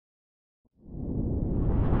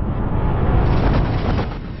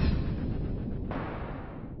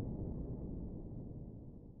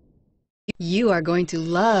You are going to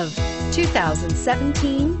love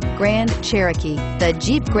 2017 Grand Cherokee. The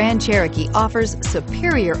Jeep Grand Cherokee offers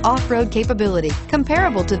superior off-road capability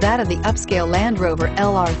comparable to that of the upscale Land Rover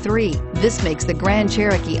LR3. This makes the Grand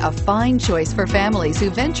Cherokee a fine choice for families who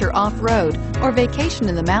venture off-road or vacation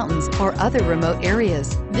in the mountains or other remote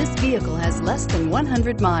areas. This vehicle has less than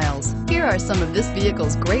 100 miles. Here are some of this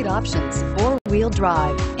vehicle's great options: four-wheel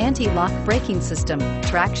drive, anti-lock braking system,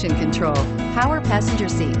 traction control, power passenger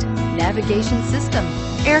seat, navigation system,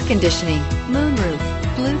 air conditioning, moonroof,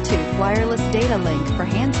 Bluetooth wireless data link for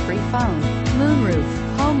hands-free phone,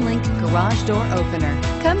 moonroof, home link garage door opener.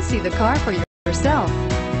 Come see the car for yourself.